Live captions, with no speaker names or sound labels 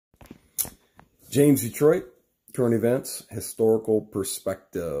James Detroit, current events, historical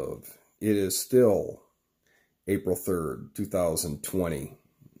perspective. It is still April 3rd, 2020.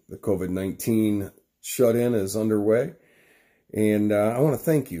 The COVID-19 shut-in is underway. And I want to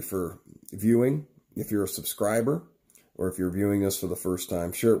thank you for viewing. If you're a subscriber or if you're viewing this for the first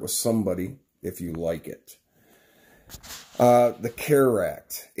time, share it with somebody if you like it. The CARE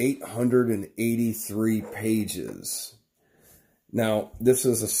Act, 883 pages. Now, this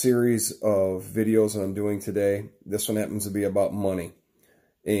is a series of videos that I'm doing today. This one happens to be about money.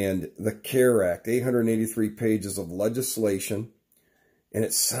 And the CARE Act, 883 pages of legislation. And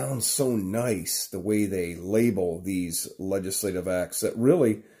it sounds so nice, the way they label these legislative acts, that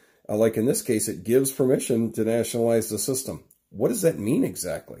really, like in this case, it gives permission to nationalize the system. What does that mean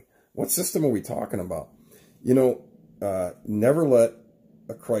exactly? What system are we talking about? You know, never let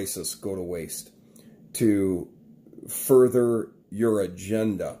a crisis go to waste to further your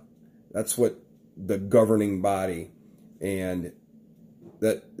agenda. That's what the governing body and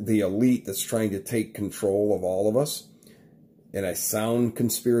that the elite that's trying to take control of all of us. And I sound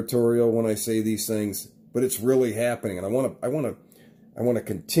conspiratorial when I say these things, but it's really happening. And I want to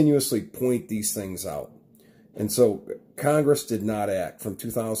continuously point these things out. And so Congress did not act from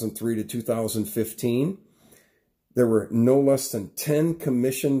 2003 to 2015. There were no less than 10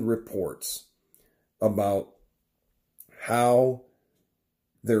 commissioned reports about how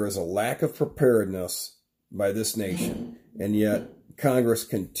there is a lack of preparedness by this nation, and yet Congress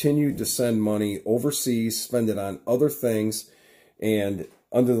continued to send money overseas, spend it on other things, and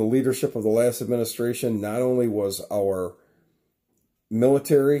under the leadership of the last administration, not only was our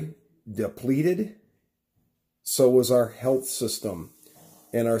military depleted, so was our health system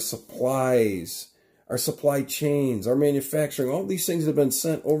and our supplies, our supply chains, our manufacturing. All these things have been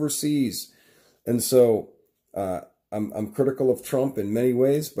sent overseas. And so I'm critical of Trump in many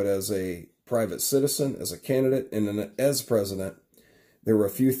ways, but as a private citizen, as a candidate, and as president, there were a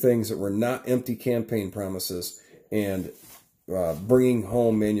few things that were not empty campaign promises, and bringing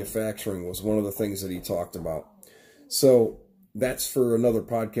home manufacturing was one of the things that he talked about. So that's for another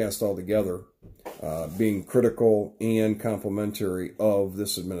podcast altogether, being critical and complimentary of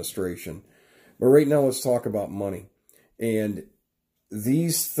this administration. But right now, let's talk about money. And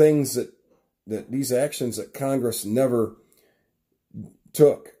these things that these actions that Congress never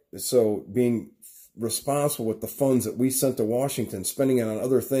took. So being responsible with the funds that we sent to Washington, spending it on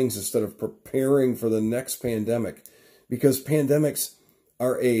other things instead of preparing for the next pandemic, because pandemics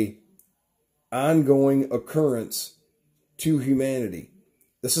are a ongoing occurrence to humanity.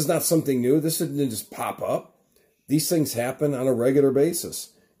 This is not something new. This didn't just pop up. These things happen on a regular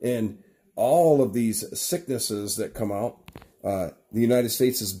basis. And all of these sicknesses that come out, the United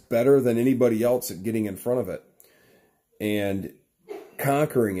States is better than anybody else at getting in front of it and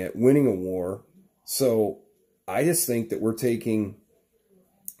conquering it, winning a war. So I just think that we're taking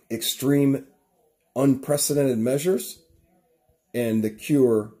extreme, unprecedented measures, and the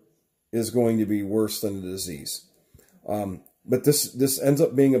cure is going to be worse than the disease. But this ends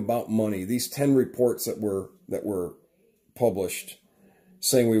up being about money. These 10 reports that were published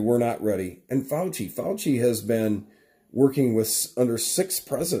saying we were not ready. And Fauci has been working with six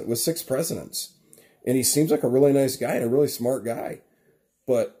presidents, and he seems like a really nice guy and a really smart guy.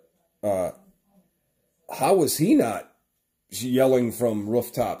 But how is he not yelling from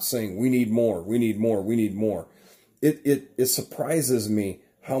rooftops saying we need more, we need more, we need more? It surprises me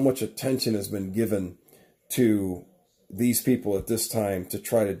how much attention has been given to these people at this time to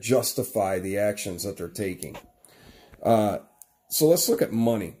try to justify the actions that they're taking. So let's look at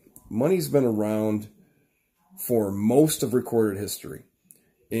money. Money's been around for most of recorded history.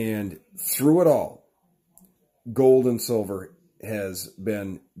 And through it all, gold and silver has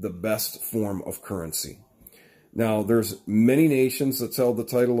been the best form of currency. Now, there's many nations that's held the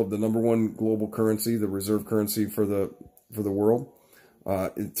title of the #1 global currency, the reserve currency for the world.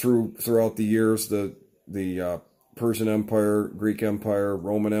 Throughout the years, the Persian Empire, Greek Empire,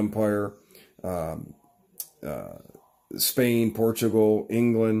 Roman Empire, Spain, Portugal,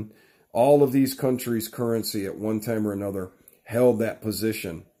 England, all of these countries' currency at one time or another held that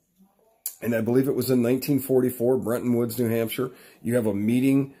position. And I believe it was in 1944, Bretton Woods, New Hampshire. You have a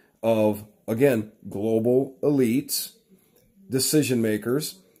meeting of, again, global elites, decision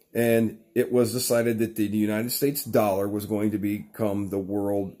makers, and it was decided that the United States dollar was going to become the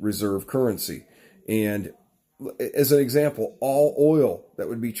world reserve currency. And as an example, all oil that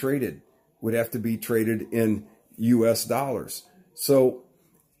would be traded would have to be traded in US dollars. So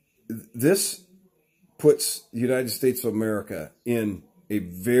this puts the United States of America in a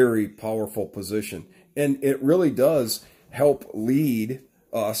very powerful position. And it really does help lead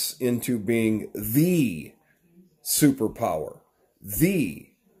us into being the superpower, the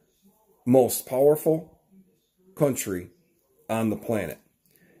most powerful country on the planet.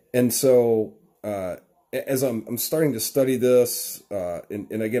 And so as I'm starting to study this,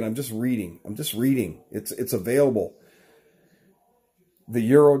 and again, I'm just reading. It's available. The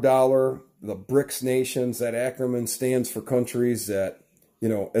Eurodollar, the BRICS nations, that acronym stands for countries that, you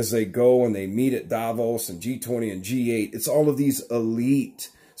know, as they go and they meet at Davos and G20 and G8, it's all of these elite.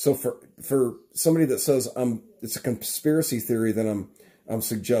 So for somebody that says it's a conspiracy theory that I'm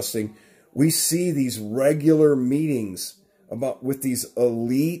suggesting, we see these regular meetings with these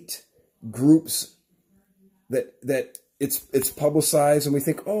elite groups that it's publicized, and we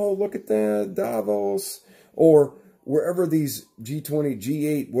think, oh, look at that, Davos, or wherever these G20,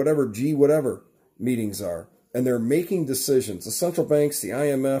 G8, whatever meetings are, and they're making decisions. The central banks, the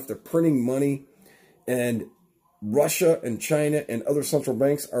IMF, they're printing money, and Russia and China and other central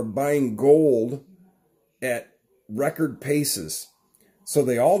banks are buying gold at record paces. So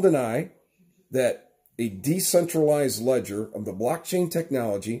they all deny that a decentralized ledger of the blockchain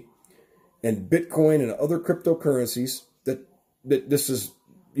technology and Bitcoin and other cryptocurrencies, that this is,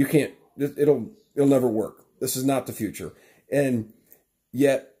 you can't, it'll never work. This is not the future. And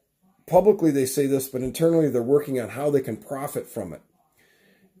yet publicly they say this, but internally they're working on how they can profit from it.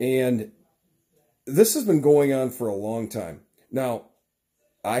 And this has been going on for a long time. Now,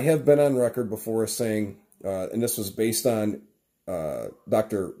 I have been on record before saying, and this was based on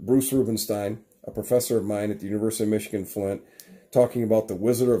Dr. Bruce Rubenstein, a professor of mine at the University of Michigan, Flint, talking about the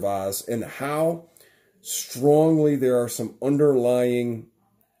Wizard of Oz and how strongly there are some underlying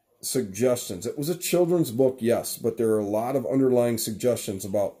suggestions. It was a children's book, yes, but there are a lot of underlying suggestions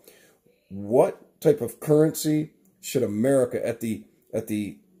about what type of currency should America at the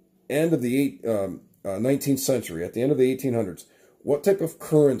end of the 19th century, at the end of the 1800s, what type of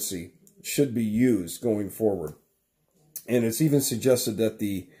currency should be used going forward. And it's even suggested that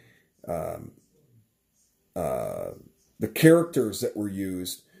the characters that were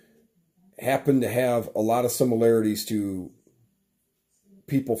used happen to have a lot of similarities to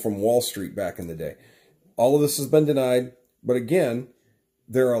people from Wall Street back in the day. All of this has been denied, but again,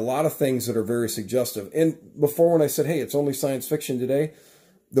 there are a lot of things that are very suggestive. And before, when I said, hey, it's only science fiction today,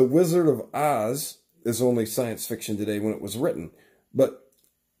 The Wizard of Oz is only science fiction today when it was written. But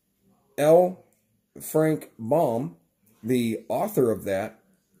L. Frank Baum, the author of that,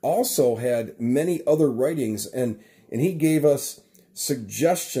 also had many other writings, and he gave us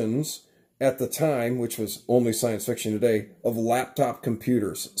suggestions at the time, which was only science fiction today, of laptop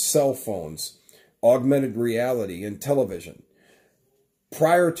computers, cell phones, augmented reality, and television,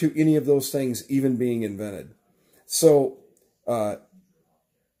 prior to any of those things even being invented. So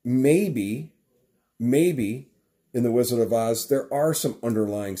maybe in The Wizard of Oz, there are some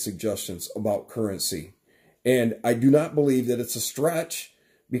underlying suggestions about currency. And I do not believe that it's a stretch,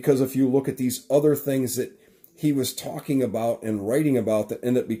 because if you look at these other things that he was talking about and writing about that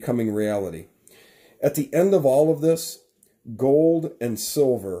end up becoming reality. At the end of all of this, gold and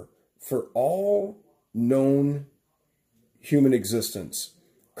silver, for all known human existence,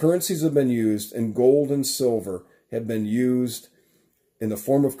 currencies have been used, and gold and silver have been used in the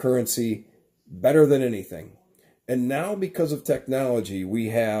form of currency better than anything. And now, because of technology, we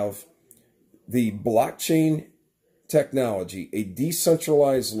have the blockchain technology, a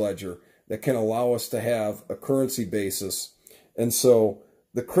decentralized ledger that can allow us to have a currency basis. And so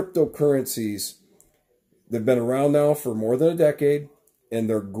the cryptocurrencies, they've been around now for more than a decade, and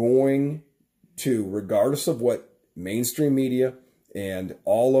they're going to, regardless of what mainstream media and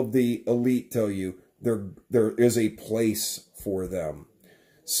all of the elite tell you, there is a place for them.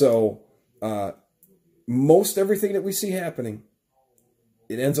 So most everything that we see happening,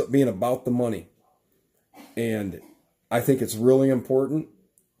 it ends up being about the money. And I think it's really important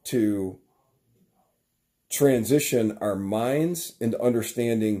to transition our minds into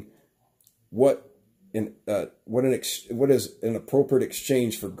understanding what is an appropriate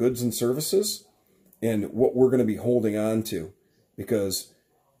exchange for goods and services, and what we're going to be holding on to. Because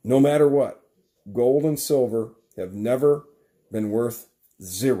no matter what, gold and silver have never been worth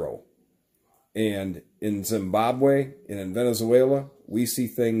zero. And in Zimbabwe and in Venezuela, we see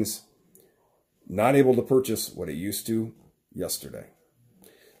things not able to purchase what it used to yesterday.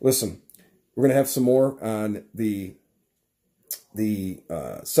 Listen, we're going to have some more on the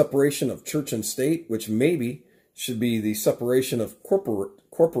separation of church and state, which maybe should be the separation of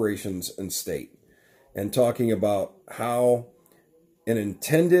corporations and state, and talking about how an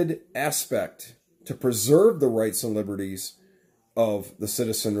intended aspect to preserve the rights and liberties of the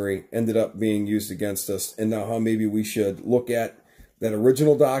citizenry ended up being used against us, and now how maybe we should look at that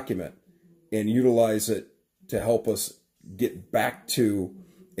original document and utilize it to help us get back to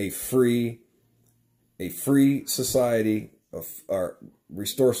a free society,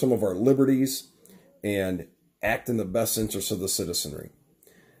 restore some of our liberties, and act in the best interest of the citizenry.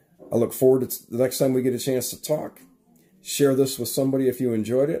 I look forward to the next time we get a chance to talk. Share this with somebody if you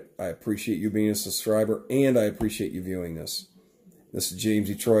enjoyed it. I appreciate you being a subscriber, and I appreciate you viewing this. This is James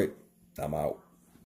Detroit. I'm out.